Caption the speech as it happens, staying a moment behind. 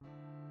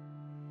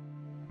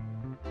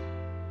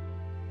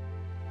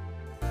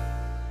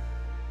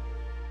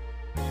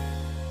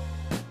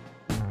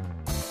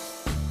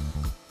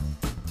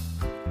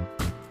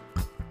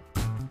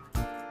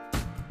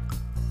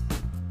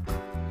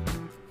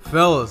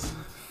Fellas,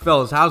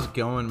 how's it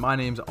going? My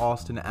name's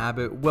Austin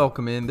Abbott.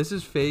 Welcome in. This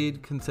is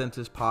Fade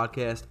Consensus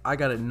Podcast. I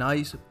got a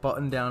nice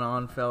button down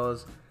on,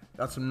 fellas.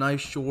 Got some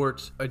nice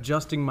shorts.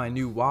 Adjusting my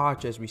new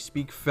watch as we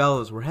speak,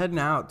 fellas. We're heading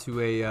out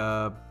to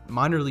a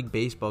minor league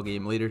baseball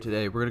game later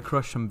today. We're gonna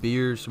crush some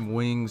beers, some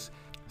wings,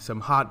 some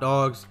hot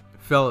dogs.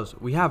 Fellas,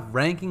 we have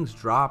rankings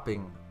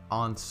dropping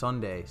on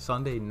Sunday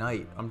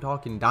night. I'm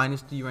talking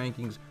dynasty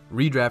rankings,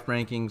 redraft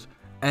rankings,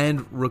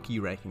 and rookie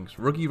rankings.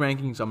 Rookie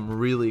rankings I'm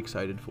really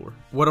excited for.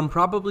 What I'm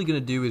probably going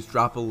to do is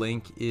drop a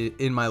link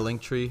in my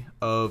link tree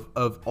of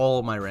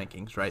all my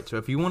rankings, right? So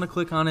if you want to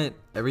click on it,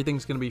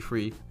 everything's going to be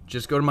free.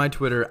 Just go to my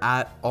Twitter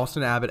at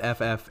Austin Abbott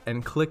FF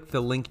and click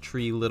the link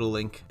tree little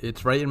link.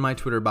 It's right in my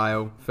Twitter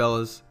bio.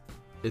 Fellas,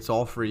 it's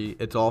all free.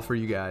 It's all for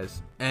you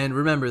guys. And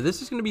remember,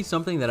 this is going to be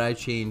something that I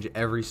change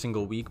every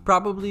single week,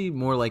 probably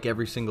more like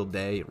every single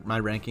day, my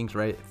rankings,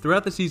 right?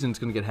 Throughout the season, it's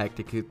going to get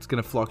hectic. It's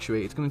going to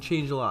fluctuate. It's going to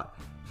change a lot.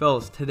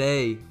 Fellas,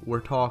 today we're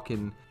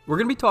going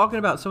to be talking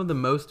about some of the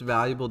most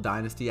valuable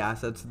dynasty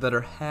assets that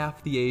are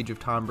half the age of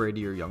Tom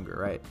Brady or younger,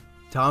 right?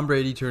 Tom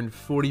Brady turned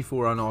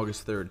 44 on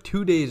August 3rd.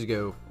 3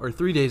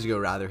 days ago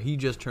rather, he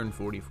just turned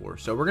 44.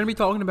 So we're going to be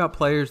talking about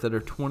players that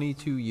are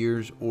 22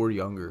 years or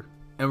younger.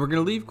 And we're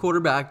going to leave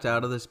quarterbacks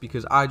out of this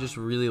because I just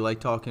really like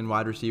talking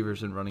wide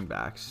receivers and running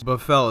backs. But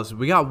fellas,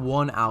 we got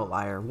one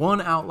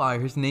outlier.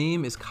 His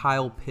name is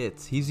Kyle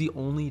Pitts. He's the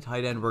only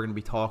tight end we're going to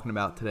be talking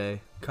about today.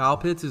 Kyle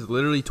Pitts is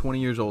literally 20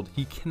 years old.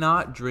 He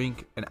cannot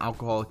drink an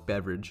alcoholic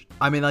beverage.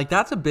 I mean, like,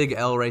 that's a big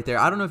L right there.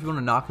 I don't know if you want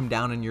to knock him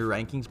down in your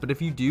rankings, but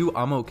if you do,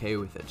 I'm okay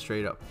with it,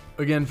 straight up.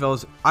 Again,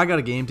 fellas, I got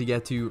a game to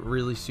get to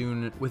really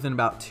soon, within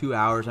about 2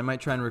 hours. I might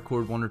try and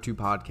record 1 or 2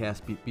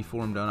 podcasts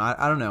before I'm done.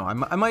 I don't know.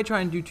 I might try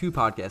and do 2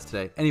 podcasts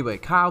today. Anyway,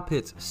 Kyle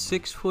Pitts,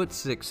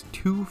 6'6",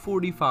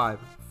 245.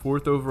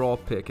 4th overall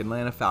pick,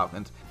 Atlanta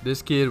Falcons.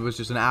 This kid was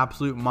just an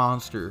absolute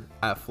monster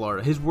at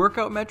Florida. His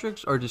workout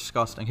metrics are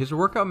disgusting. His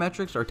workout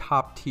metrics are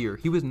top tier.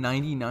 He was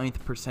 99th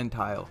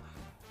percentile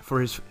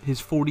for his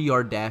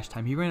 40-yard dash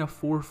time. He ran a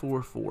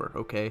 4.44,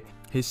 okay?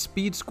 His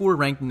speed score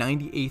ranked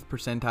 98th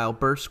percentile,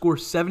 burst score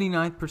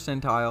 79th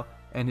percentile,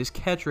 and his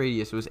catch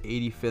radius was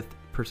 85th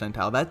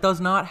percentile. That does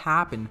not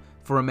happen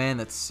for a man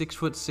that's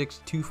 6'6",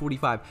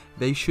 245.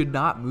 They should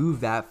not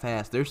move that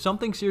fast. There's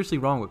something seriously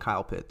wrong with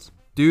Kyle Pitts.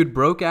 Dude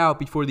broke out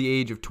before the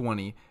age of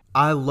 20.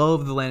 I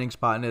love the landing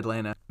spot in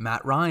Atlanta.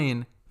 Matt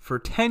Ryan, for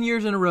 10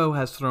 years in a row,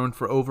 has thrown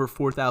for over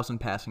 4,000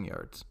 passing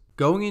yards.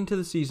 Going into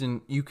the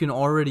season, you can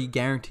already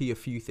guarantee a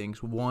few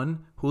things.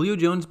 1, Julio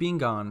Jones being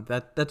gone.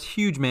 That's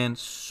huge, man.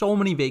 So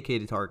many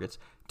vacated targets.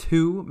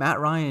 2, Matt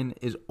Ryan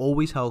is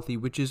always healthy,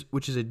 which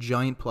is a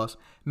giant plus.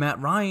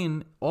 Matt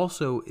Ryan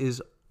also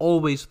is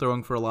always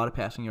throwing for a lot of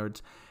passing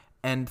yards.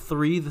 And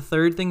 3, the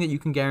third thing that you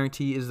can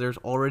guarantee is there's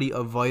already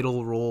a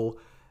vital role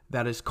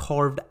that has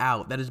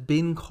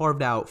been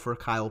carved out for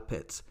Kyle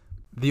Pitts.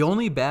 The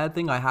only bad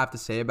thing I have to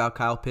say about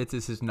Kyle Pitts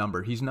is his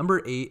number. He's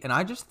number 8, and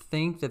I just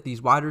think that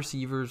these wide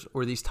receivers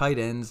or these tight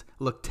ends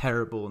look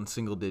terrible in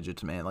single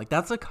digits, man. Like,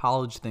 that's a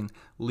college thing.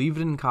 Leave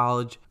it in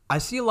college. I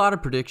see a lot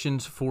of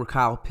predictions for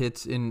Kyle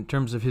Pitts in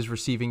terms of his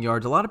receiving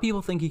yards. A lot of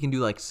people think he can do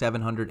like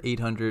 700,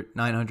 800,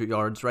 900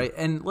 yards, right?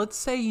 And let's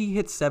say he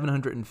hits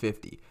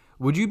 750.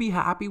 Would you be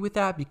happy with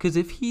that? Because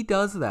if he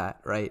does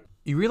that, right,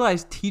 you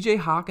realize TJ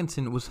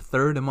Hawkinson was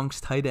 3rd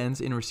amongst tight ends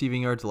in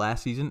receiving yards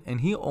last season, and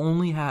he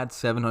only had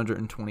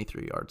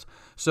 723 yards.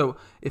 So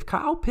if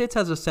Kyle Pitts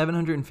has a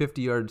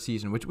 750-yard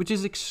season, which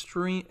is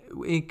extremely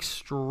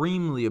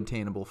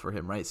obtainable for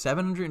him, right?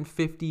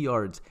 750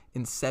 yards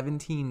in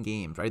 17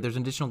 games, right? There's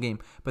an additional game,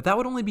 but that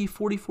would only be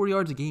 44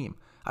 yards a game.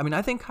 I mean,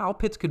 I think Kyle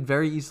Pitts could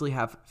very easily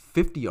have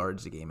 50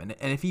 yards a game, and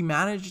if he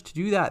managed to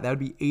do that, that would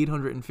be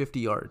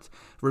 850 yards.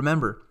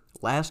 Remember,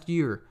 last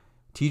year,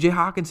 TJ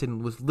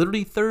Hawkinson was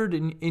literally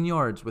 3rd in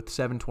yards with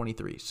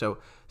 723. So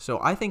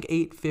I think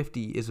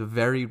 850 is a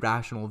very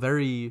rational,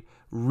 very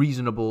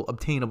reasonable,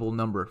 obtainable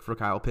number for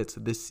Kyle Pitts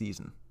this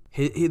season.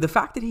 The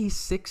fact that he's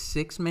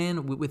 6'6",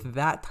 man, with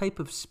that type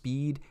of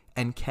speed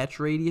and catch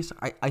radius,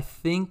 I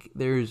think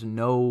there's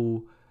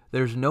no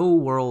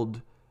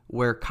world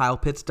where Kyle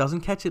Pitts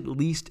doesn't catch at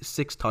least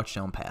 6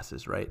 touchdown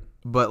passes, right?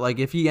 But like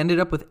if he ended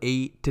up with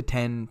 8 to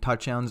 10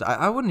 touchdowns,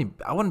 I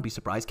wouldn't be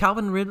surprised.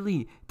 Calvin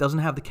Ridley doesn't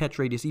have the catch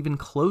radius even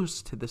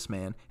close to this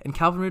man, and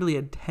Calvin Ridley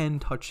had 10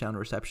 touchdown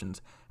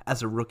receptions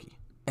as a rookie.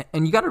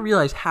 And you got to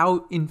realize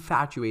how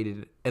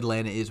infatuated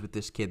Atlanta is with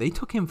this kid. They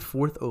took him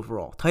 4th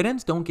overall. Tight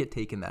ends don't get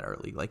taken that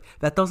early. Like,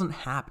 that doesn't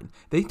happen.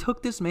 They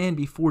took this man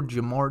before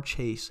Jamar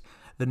Chase,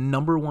 the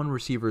number 1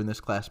 receiver in this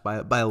class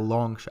by a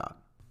long shot.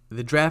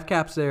 The draft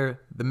cap's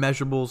there, the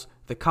measurables,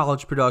 the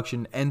college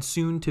production, and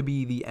soon to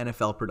be the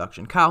NFL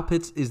production. Kyle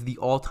Pitts is the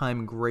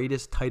all-time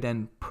greatest tight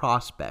end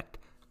prospect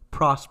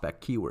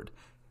keyword.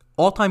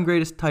 All-time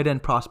greatest tight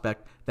end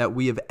prospect that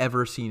we have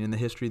ever seen in the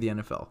history of the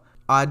NFL.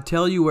 I'd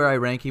tell you where I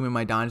rank him in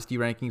my dynasty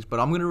rankings,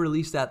 but I'm going to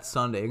release that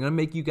Sunday. I'm going to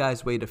make you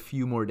guys wait a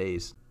few more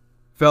days.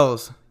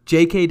 Fellas,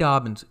 J.K.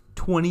 Dobbins,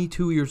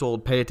 22 years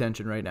old. Pay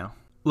attention right now.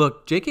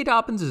 Look, J.K.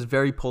 Dobbins is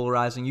very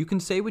polarizing. You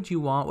can say what you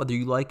want, whether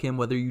you like him,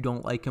 whether you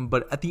don't like him,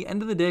 but at the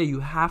end of the day,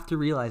 you have to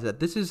realize that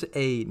this is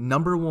a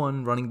number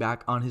one running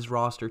back on his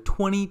roster,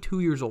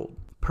 22 years old.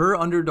 Per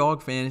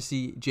Underdog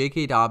Fantasy,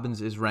 J.K.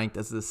 Dobbins is ranked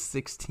as the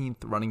 16th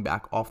running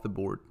back off the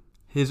board.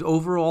 His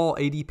overall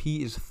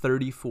ADP is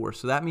 34,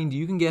 so that means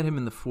you can get him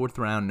in the 4th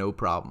round, no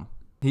problem.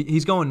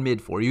 He's going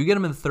mid-4. You get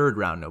him in the 3rd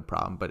round, no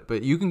problem,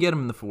 but you can get him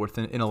in the 4th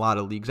in a lot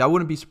of leagues. I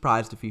wouldn't be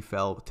surprised if he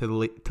fell to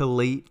late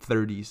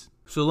 30s.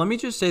 So let me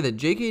just say that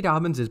J.K.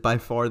 Dobbins is by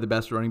far the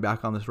best running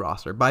back on this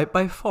roster.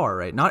 By far,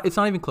 right? It's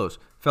not even close.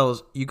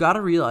 Fellas, you got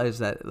to realize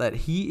that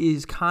he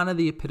is kind of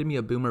the epitome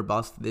of boomer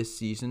bust this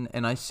season,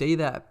 and I say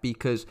that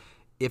because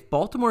if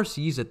Baltimore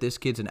sees that this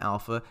kid's an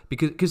alpha,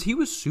 because he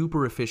was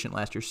super efficient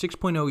last year,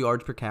 6.0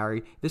 yards per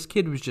carry, this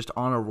kid was just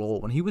on a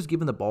roll. When he was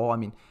given the ball, I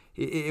mean,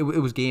 it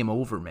was game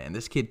over, man.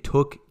 This kid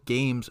took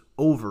games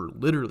over,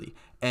 literally.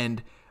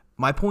 And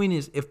my point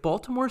is, if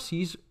Baltimore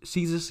sees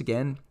this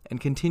again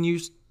and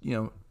continues,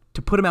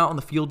 to put him out on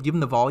the field, give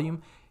him the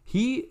volume,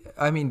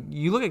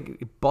 you look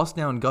at bust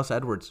down Gus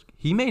Edwards,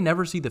 he may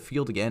never see the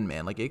field again,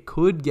 man. Like, it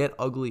could get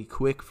ugly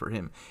quick for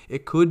him.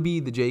 It could be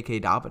the J.K.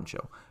 Dobbins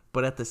show.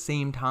 But at the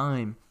same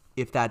time,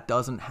 if that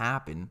doesn't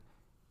happen,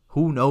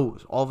 who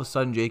knows? All of a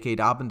sudden, J.K.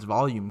 Dobbins'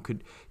 volume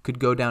could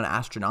go down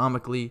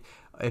astronomically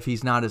if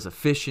he's not as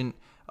efficient.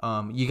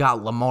 You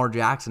got Lamar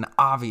Jackson,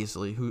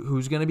 obviously,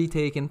 who's going to be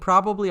taking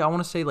probably, I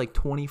want to say, like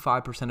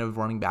 25% of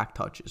running back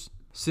touches.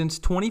 Since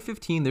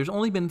 2015, there's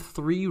only been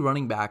 3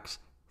 running backs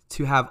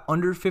to have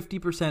under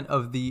 50%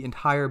 of the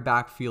entire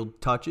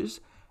backfield touches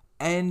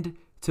and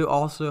to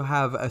also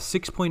have a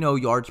 6.0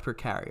 yards per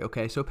carry.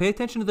 Okay, so pay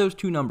attention to those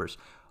 2 numbers.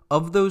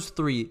 Of those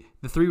 3,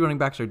 the 3 running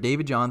backs are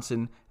David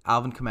Johnson,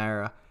 Alvin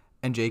Kamara,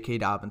 and J.K.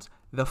 Dobbins.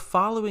 The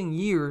following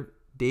year,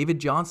 David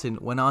Johnson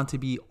went on to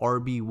be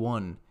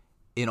RB1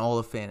 in all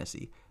of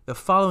fantasy. The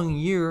following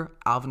year,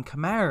 Alvin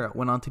Kamara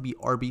went on to be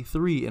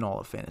RB3 in all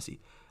of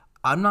fantasy.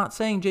 I'm not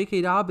saying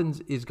J.K.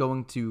 Dobbins is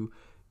going to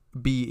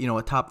be,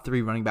 a top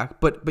 3 running back,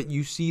 but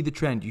you see the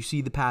trend, you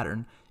see the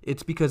pattern.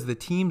 It's because the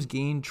teams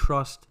gain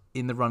trust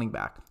in the running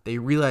back. They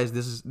realize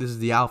this is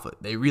the alpha.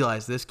 They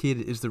realize this kid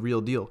is the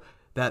real deal.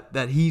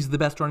 That he's the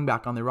best running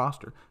back on their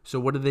roster. So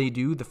what did they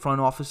do? The front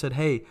office said,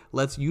 hey,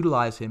 let's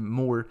utilize him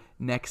more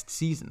next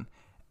season.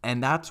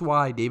 And that's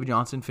why David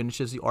Johnson finished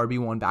as the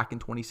RB1 back in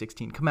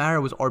 2016.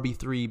 Kamara was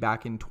RB3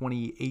 back in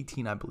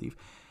 2018, I believe.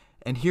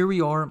 And here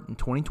we are in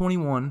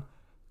 2021.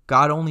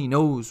 God only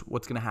knows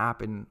what's going to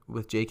happen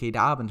with J.K.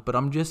 Dobbins. But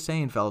I'm just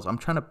saying, fellas, I'm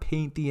trying to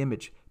paint the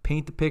image,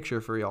 paint the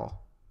picture for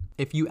y'all.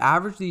 If you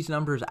average these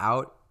numbers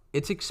out,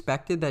 it's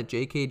expected that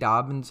J.K.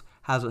 Dobbins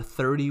has a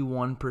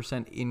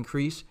 31%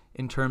 increase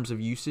in terms of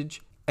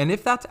usage. And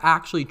if that's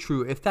actually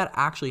true, if that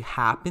actually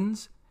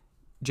happens,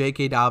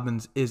 J.K.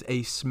 Dobbins is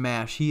a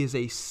smash. He is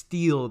a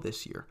steal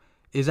this year.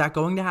 Is that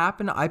going to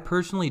happen? I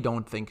personally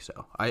don't think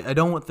so. I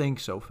don't think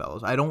so,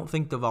 fellas. I don't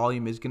think the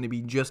volume is going to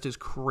be just as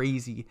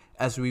crazy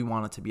as we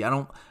want it to be. I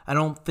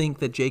don't think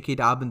that J.K.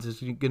 Dobbins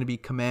is going to be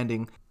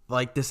commanding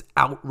like this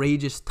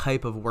outrageous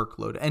type of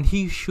workload. And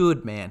he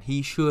should, man.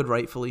 He should,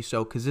 rightfully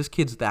so, because this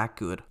kid's that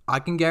good. I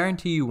can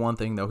guarantee you one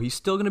thing, though. He's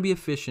still going to be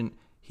efficient.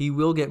 He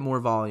will get more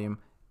volume.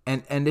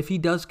 And if he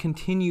does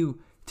continue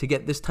to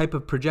get this type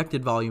of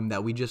projected volume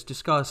that we just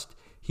discussed,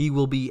 he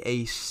will be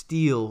a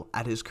steal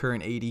at his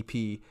current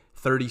ADP,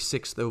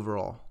 36th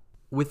overall.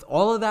 With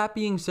all of that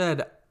being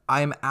said,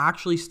 I am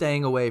actually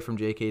staying away from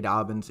J.K.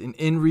 Dobbins in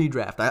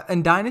redraft.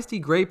 And Dynasty,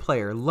 great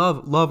player.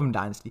 Love him,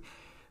 Dynasty.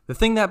 The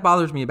thing that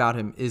bothers me about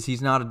him is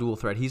he's not a dual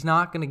threat. He's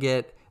not going to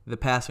get the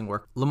passing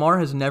work. Lamar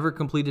has never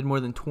completed more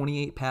than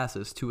 28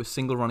 passes to a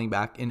single running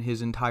back in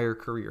his entire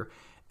career.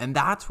 And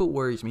that's what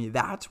worries me.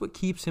 That's what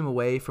keeps him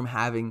away from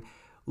having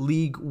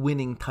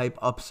league-winning type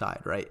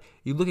upside, right?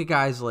 You look at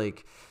guys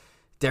like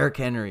Derrick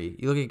Henry.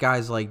 You look at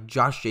guys like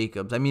Josh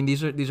Jacobs. I mean,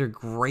 these are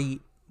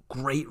great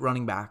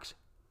running backs,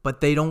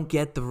 but they don't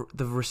get the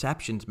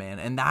receptions, man.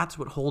 And that's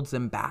what holds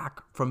them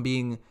back from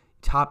being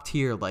top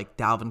tier like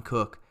Dalvin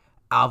Cook,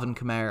 Alvin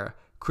Kamara,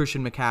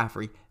 Christian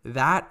McCaffrey.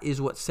 That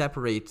is what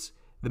separates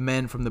the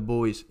men from the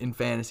boys in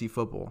fantasy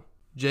football.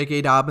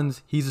 J.K.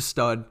 Dobbins, he's a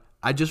stud.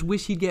 I just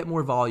wish he'd get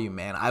more volume,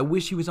 man. I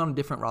wish he was on a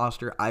different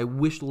roster. I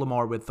wish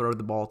Lamar would throw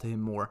the ball to him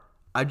more.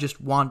 I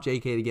just want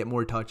J.K. to get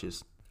more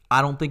touches.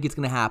 I don't think it's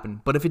going to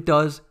happen. But if it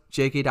does,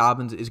 J.K.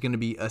 Dobbins is going to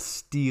be a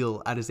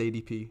steal at his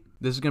ADP.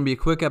 This is going to be a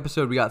quick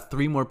episode. We got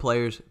 3 more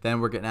players,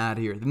 then we're getting out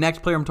of here. The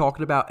next player I'm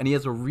talking about, and he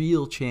has a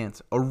real chance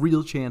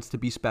to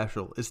be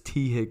special, is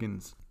T.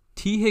 Higgins.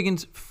 T.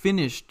 Higgins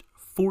finished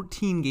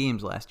 14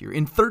 games last year.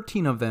 In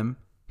 13 of them,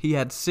 he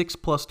had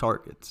 6+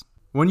 targets.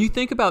 When you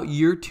think about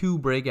year 2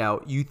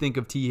 breakout, you think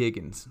of T.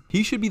 Higgins.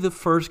 He should be the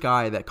first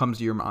guy that comes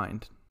to your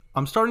mind.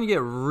 I'm starting to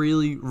get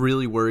really,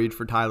 really worried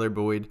for Tyler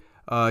Boyd.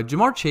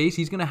 Jamar Chase,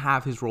 he's going to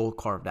have his role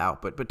carved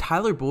out. But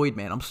Tyler Boyd,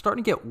 man, I'm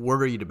starting to get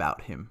worried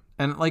about him.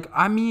 And,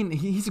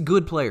 he's a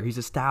good player. He's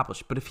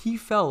established. But if he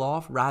fell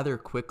off rather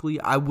quickly,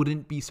 I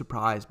wouldn't be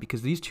surprised.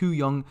 Because these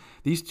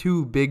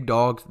two big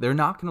dogs, they're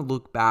not going to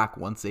look back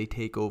once they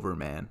take over,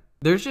 man.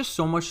 There's just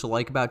so much to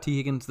like about T.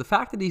 Higgins. The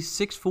fact that he's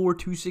 6'4",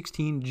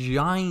 216,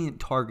 giant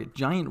target,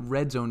 giant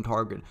red zone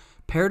target,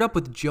 paired up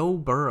with Joe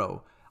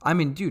Burrow. I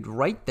mean, dude,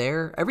 right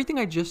there, everything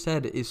I just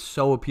said is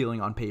so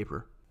appealing on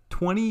paper.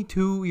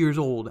 22 years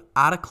old,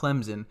 out of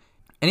Clemson,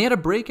 and he had a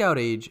breakout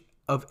age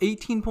of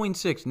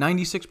 18.6,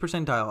 96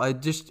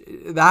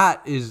 percentile.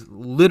 That is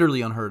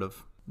literally unheard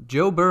of.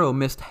 Joe Burrow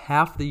missed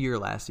half the year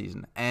last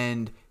season,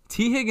 and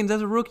T. Higgins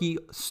as a rookie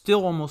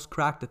still almost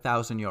cracked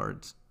 1,000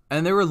 yards.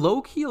 And there were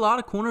low-key a lot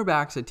of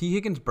cornerbacks that T.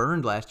 Higgins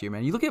burned last year,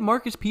 man. You look at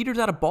Marcus Peters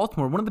out of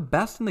Baltimore, one of the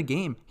best in the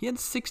game. He had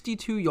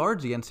 62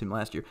 yards against him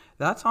last year.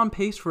 That's on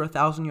pace for a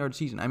 1,000-yard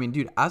season. I mean,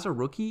 dude, as a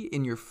rookie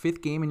in your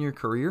 5th game in your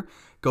career,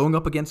 going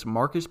up against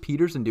Marcus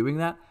Peters and doing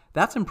that,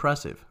 that's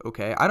impressive,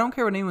 okay? I don't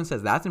care what anyone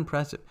says. That's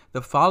impressive.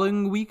 The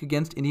following week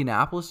against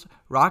Indianapolis,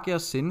 Rock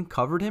Ya-Sin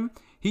covered him.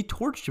 He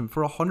torched him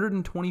for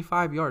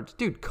 125 yards.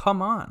 Dude,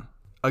 come on.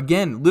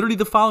 Again, literally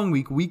the following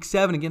week, week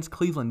 7 against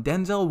Cleveland,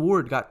 Denzel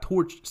Ward got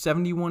torched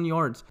 71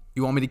 yards.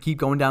 You want me to keep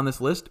going down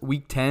this list?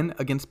 Week 10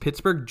 against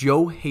Pittsburgh,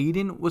 Joe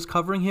Hayden was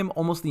covering him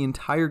almost the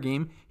entire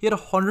game. He had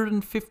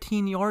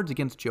 115 yards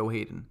against Joe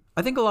Hayden.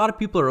 I think a lot of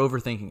people are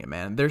overthinking it,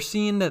 man. They're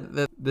seeing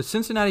that the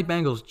Cincinnati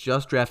Bengals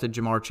just drafted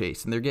Jamar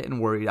Chase, and they're getting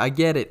worried. I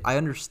get it. I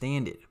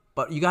understand it.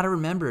 But you got to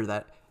remember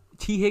that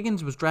T.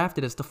 Higgins was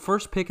drafted as the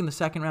first pick in the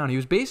 2nd round. He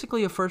was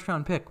basically a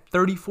first-round pick,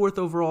 34th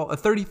overall,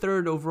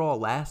 33rd overall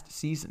last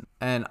season.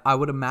 And I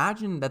would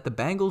imagine that the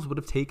Bengals would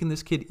have taken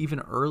this kid even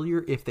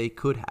earlier if they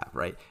could have,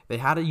 right? They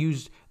had to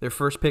use their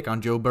first pick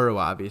on Joe Burrow,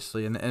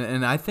 obviously.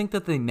 And I think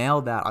that they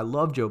nailed that. I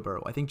love Joe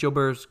Burrow. I think Joe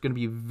Burrow is going to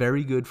be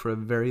very good for a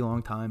very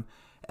long time.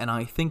 And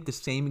I think the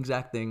same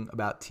exact thing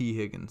about T.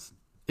 Higgins.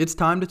 It's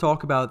time to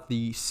talk about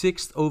the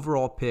 6th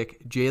overall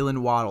pick, Jalen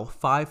Waddle,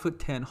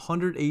 5'10",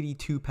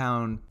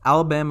 182-pound,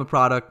 Alabama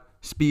product,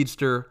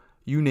 speedster,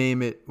 you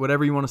name it,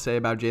 whatever you want to say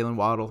about Jalen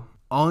Waddle.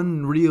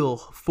 Unreal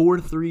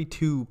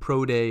 4.32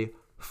 pro day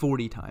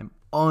 40 time.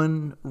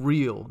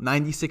 Unreal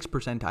 96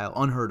 percentile,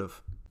 unheard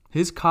of.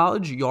 His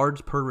college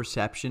yards per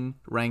reception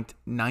ranked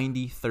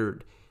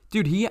 93rd.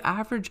 Dude, he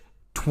averaged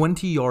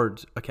 20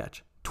 yards a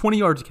catch. 20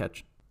 yards a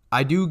catch.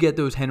 I do get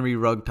those Henry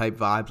Rugg type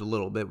vibes a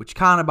little bit, which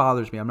kind of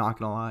bothers me, I'm not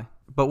going to lie.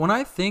 But when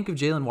I think of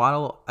Jalen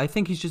Waddle, I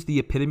think he's just the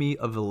epitome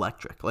of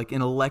electric. Like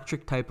an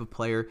electric type of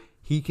player.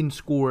 He can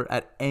score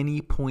at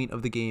any point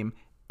of the game,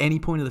 any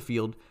point of the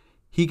field.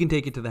 He can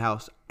take it to the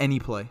house, any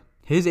play.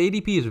 His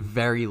ADP is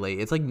very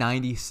late. It's like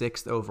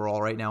 96th overall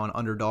right now on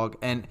Underdog,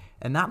 and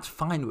that's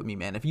fine with me,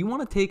 man. If you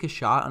want to take a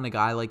shot on a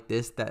guy like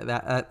this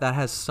that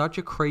has such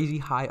a crazy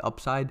high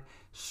upside,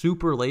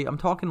 super late, I'm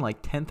talking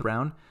like 10th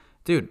round,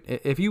 dude,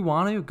 if you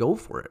want to, go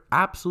for it.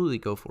 Absolutely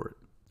go for it.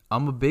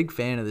 I'm a big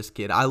fan of this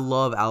kid. I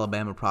love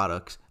Alabama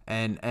products.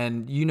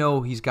 And you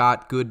know he's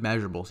got good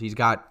measurables. He's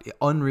got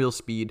unreal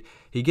speed.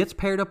 He gets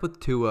paired up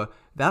with Tua.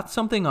 That's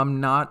something I'm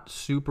not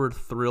super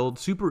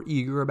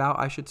eager about,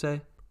 I should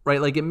say. Right,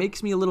 like it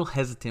makes me a little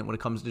hesitant when it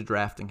comes to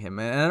drafting him.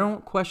 And I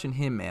don't question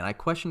him, man. I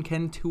question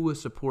can Tua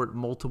support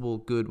multiple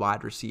good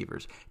wide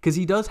receivers? Because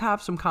he does have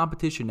some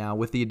competition now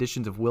with the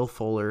additions of Will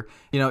Fuller,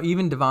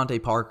 even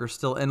Devontae Parker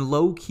still. And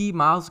low-key,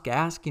 Myles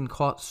Gaskin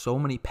caught so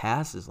many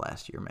passes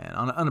last year, man,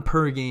 on a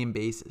per-game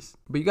basis.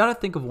 But you got to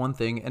think of one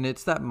thing, and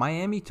it's that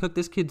Miami took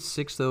this kid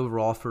 6th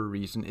overall for a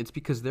reason. It's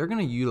because they're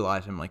going to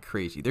utilize him like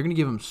crazy. They're going to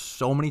give him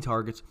so many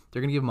targets.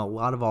 They're going to give him a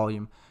lot of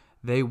volume.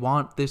 They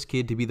want this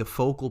kid to be the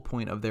focal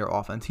point of their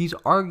offense. He's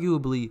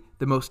arguably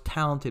the most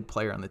talented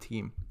player on the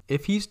team.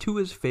 If he's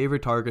Tua's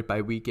favorite target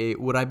by week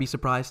 8, would I be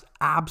surprised?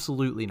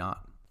 Absolutely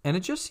not. And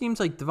it just seems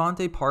like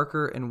Devontae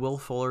Parker and Will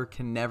Fuller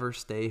can never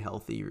stay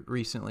healthy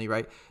recently,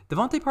 right?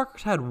 Devontae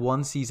Parker's had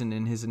one season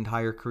in his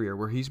entire career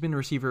where he's been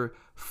receiver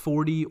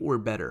 40 or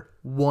better.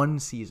 One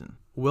season.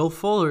 Will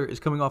Fuller is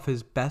coming off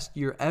his best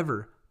year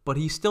ever, but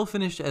he still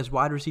finished as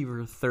wide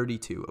receiver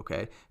 32,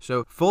 okay?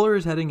 So Fuller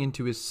is heading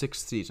into his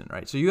 6th season,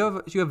 right? So you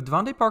have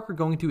Devontae Parker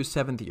going into his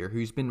 7th year,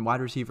 who's been wide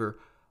receiver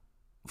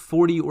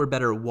 40 or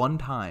better one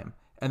time.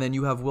 And then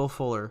you have Will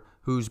Fuller,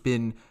 who's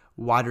been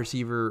wide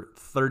receiver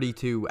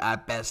 32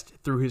 at best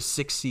through his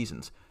 6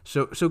 seasons.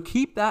 So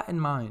keep that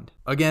in mind.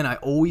 Again, I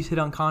always hit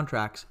on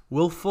contracts.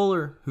 Will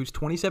Fuller, who's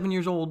 27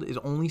 years old, is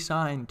only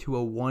signed to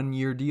a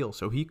 1-year deal,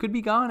 so he could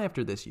be gone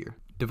after this year.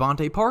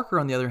 Devontae Parker,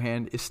 on the other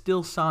hand, is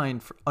still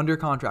signed under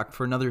contract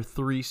for another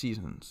 3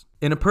 seasons.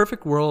 In a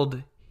perfect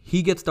world,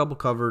 he gets double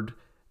covered,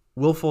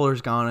 Will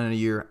Fuller's gone in a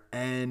year,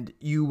 and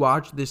you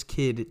watch this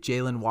kid,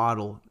 Jalen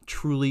Waddle,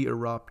 truly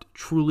erupt,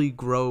 truly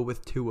grow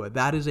with Tua.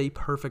 That is a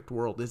perfect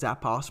world. Is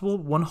that possible?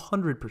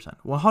 100%.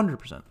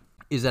 100%.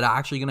 Is that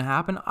actually going to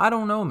happen? I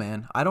don't know,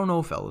 man. I don't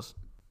know, fellas.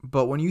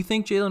 But when you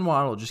think Jalen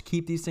Waddle, just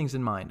keep these things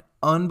in mind.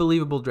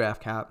 Unbelievable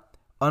draft cap,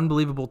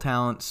 unbelievable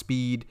talent,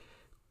 speed,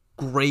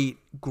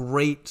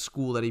 great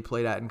school that he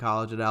played at in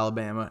college at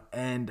Alabama,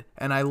 and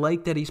I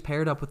like that he's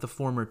paired up with a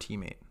former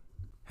teammate.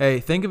 Hey,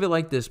 think of it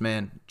like this,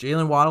 man.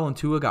 Jalen Waddle and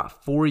Tua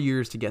got 4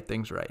 years to get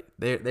things right.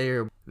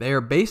 They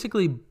are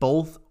basically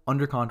both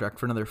under contract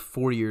for another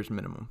 4 years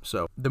minimum.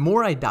 So the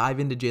more I dive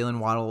into Jalen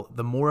Waddle,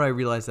 the more I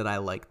realize that I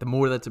like, the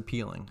more that's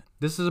appealing.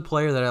 This is a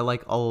player that I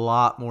like a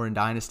lot more in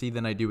Dynasty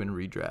than I do in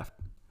redraft.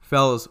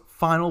 Fellas,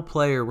 final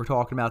player we're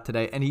talking about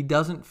today, and he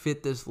doesn't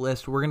fit this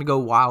list. We're going to go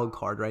wild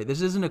card, right?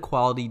 This isn't a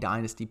quality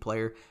Dynasty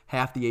player,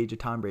 half the age of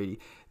Tom Brady.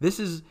 This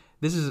is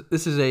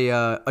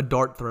a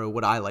dart throw,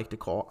 what I like to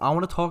call. I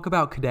want to talk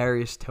about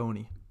Kadarius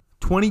Toney.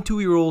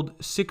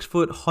 22-year-old, 6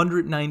 foot,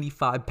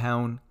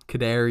 195-pound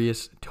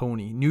Kadarius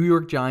Toney. New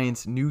York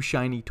Giants' new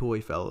shiny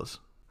toy, fellas.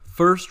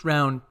 First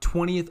round,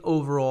 20th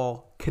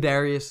overall,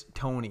 Kadarius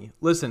Toney.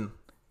 Listen,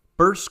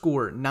 burst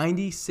score,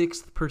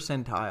 96th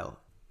percentile.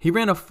 He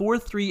ran a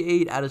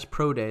 4.38 at his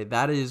pro day.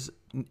 That is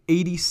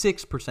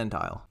 86th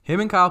percentile.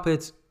 Him and Kyle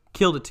Pitts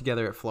killed it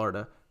together at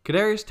Florida.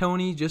 Kadarius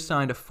Toney just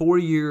signed a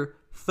 4-year,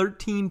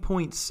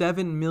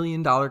 $13.7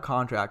 million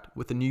contract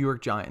with the New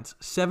York Giants.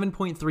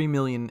 $7.3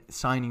 million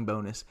signing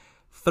bonus.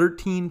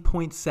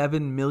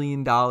 $13.7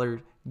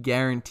 million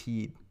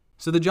guaranteed.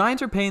 So the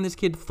Giants are paying this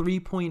kid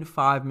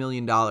 $3.5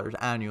 million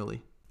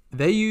annually.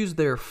 They used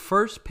their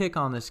first pick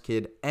on this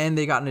kid, and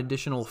they got an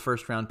additional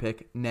first-round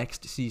pick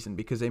next season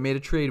because they made a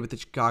trade with the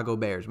Chicago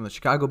Bears. When the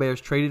Chicago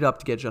Bears traded up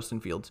to get Justin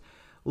Fields.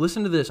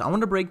 Listen to this. I want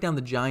to break down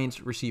the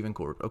Giants' receiving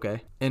corps,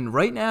 okay? And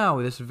right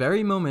now, this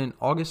very moment,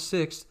 August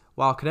 6th,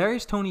 while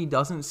Kadarius Toney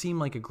doesn't seem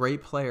like a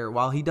great player,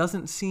 while he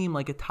doesn't seem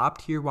like a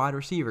top-tier wide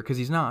receiver, because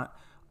he's not,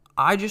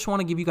 I just want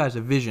to give you guys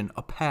a vision,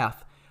 a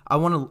path. I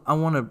want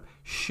to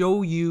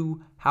show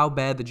you how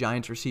bad the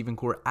Giants receiving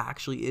corps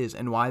actually is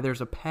and why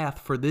there's a path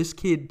for this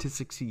kid to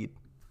succeed.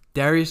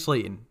 Darius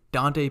Slayton,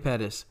 Dante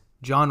Pettis,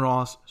 John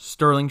Ross,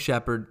 Sterling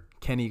Shepard,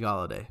 Kenny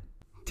Golladay.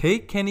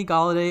 Take Kenny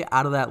Golladay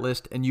out of that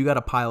list and you got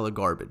a pile of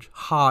garbage.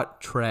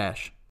 Hot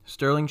trash.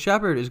 Sterling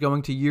Shepard is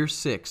going to year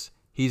 6.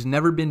 He's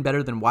never been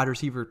better than wide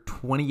receiver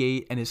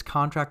 28 and his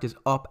contract is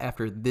up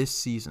after this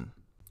season.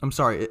 I'm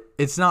sorry,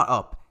 it's not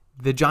up.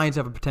 The Giants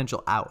have a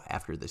potential out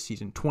after this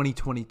season,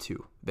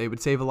 2022. They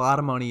would save a lot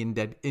of money in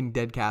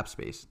dead cap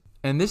space.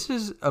 And this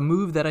is a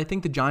move that I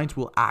think the Giants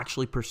will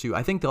actually pursue.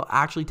 I think they'll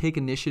actually take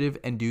initiative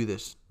and do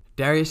this.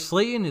 Darius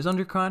Slayton is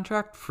under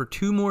contract for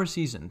 2 more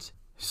seasons.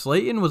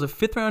 Slayton was a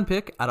 5th-round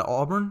pick out of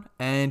Auburn,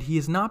 and he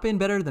has not been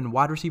better than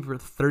wide receiver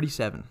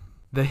 37.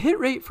 The hit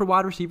rate for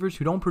wide receivers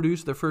who don't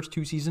produce their first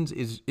 2 seasons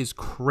is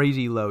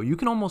crazy low. You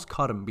can almost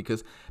cut them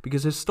because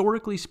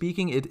historically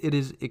speaking, it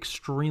is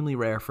extremely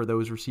rare for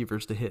those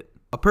receivers to hit.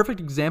 A perfect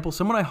example,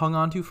 someone I hung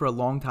on to for a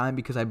long time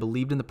because I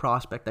believed in the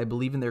prospect, I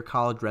believed in their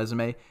college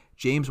resume,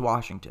 James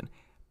Washington.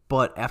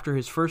 But after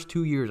his first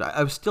 2 years,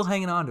 I was still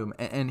hanging on to him,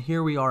 and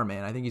here we are,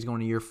 man. I think he's going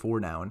to year 4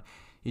 now, and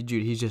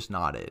dude, he's just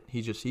not it.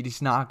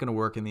 He's not going to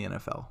work in the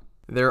NFL.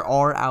 There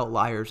are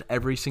outliers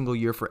every single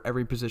year for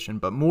every position,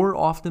 but more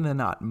often than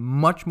not,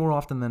 much more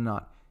often than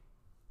not,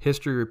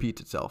 history repeats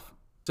itself.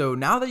 So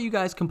now that you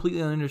guys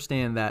completely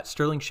understand that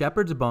Sterling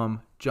Shepard's a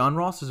bum, John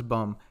Ross is a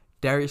bum,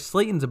 Darius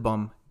Slayton's a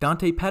bum,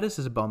 Dante Pettis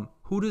is a bum,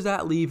 who does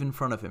that leave in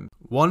front of him?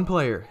 One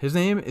player. His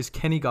name is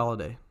Kenny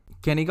Golladay.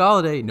 Kenny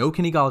Golladay, no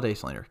Kenny Golladay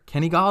slander.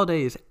 Kenny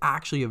Golladay is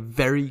actually a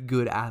very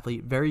good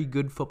athlete, very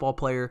good football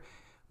player,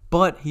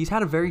 but he's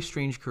had a very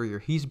strange career.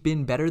 He's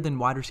been better than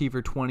wide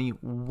receiver 20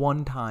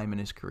 one time in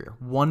his career.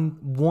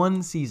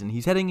 One season.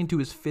 He's heading into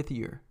his 5th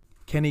year.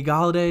 Kenny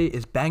Golladay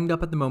is banged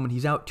up at the moment.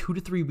 He's out 2 to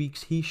 3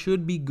 weeks. He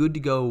should be good to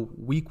go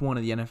week 1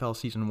 of the NFL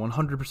season,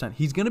 100%.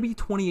 He's going to be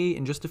 28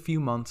 in just a few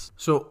months.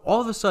 So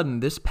all of a sudden,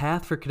 this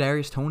path for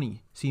Kadarius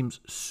Toney seems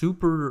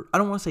super, I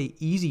don't want to say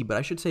easy, but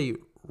I should say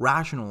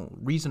rational,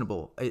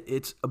 reasonable.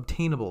 It's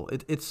obtainable.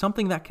 It's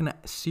something that can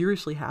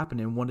seriously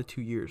happen in 1 to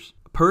 2 years.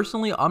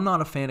 Personally, I'm not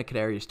a fan of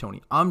Kadarius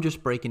Toney. I'm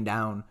just breaking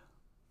down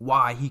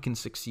why he can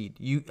succeed.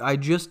 I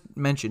just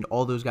mentioned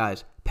all those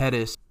guys.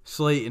 Pettis,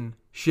 Slayton,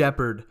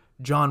 Shepard,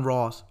 John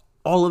Ross.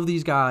 All of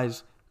these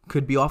guys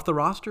could be off the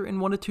roster in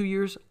 1 to 2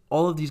 years.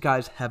 All of these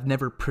guys have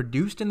never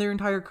produced in their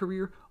entire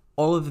career.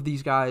 All of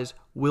these guys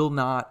will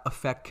not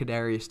affect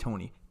Kadarius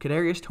Toney.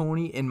 Kadarius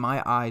Toney, in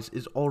my eyes,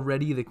 is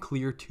already the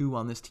clear 2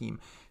 on this team.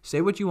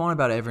 Say what you want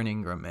about Evan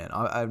Ingram, man.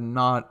 I'm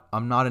not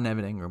an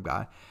Evan Ingram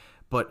guy.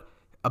 But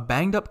a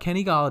banged-up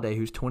Kenny Golladay,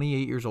 who's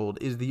 28 years old,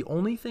 is the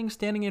only thing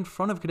standing in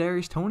front of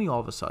Kadarius Toney all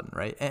of a sudden,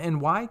 right? And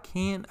why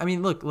can't... I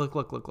mean, look.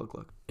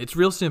 It's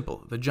real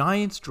simple. The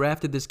Giants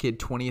drafted this kid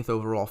 20th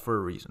overall for a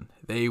reason.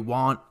 They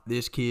want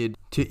this kid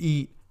to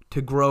eat,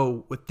 to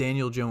grow with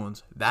Daniel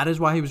Jones. That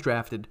is why he was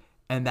drafted,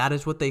 and that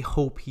is what they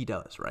hope he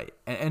does, right?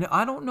 And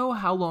I don't know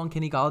how long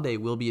Kenny Golladay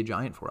will be a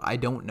Giant for. I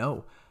don't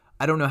know.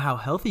 I don't know how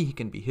healthy he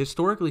can be.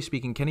 Historically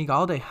speaking, Kenny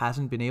Golladay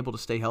hasn't been able to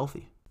stay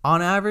healthy. On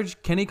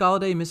average, Kenny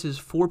Golladay misses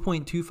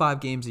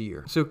 4.25 games a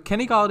year. So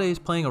Kenny Golladay is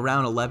playing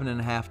around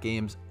 11.5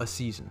 games a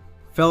season.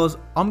 Fellas,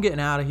 I'm getting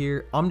out of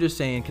here. I'm just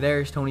saying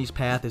Kadarius Toney's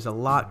path is a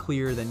lot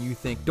clearer than you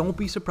think. Don't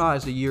be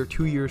surprised a year,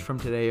 2 years from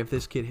today if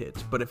this kid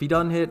hits. But if he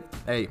doesn't hit,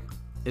 hey,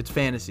 it's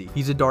fantasy.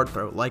 He's a dart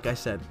throw, like I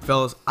said.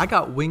 Fellas, I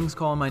got wings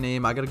calling my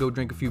name. I got to go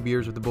drink a few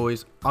beers with the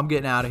boys. I'm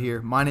getting out of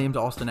here. My name's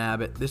Austin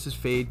Abbott. This is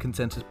Fade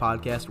Consensus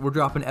Podcast. We're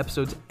dropping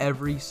episodes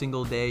every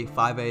single day,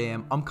 5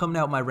 a.m. I'm coming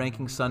out my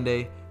ranking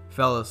Sunday.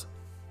 Fellas,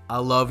 I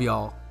love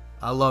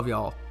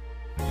y'all.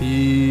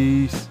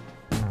 Peace.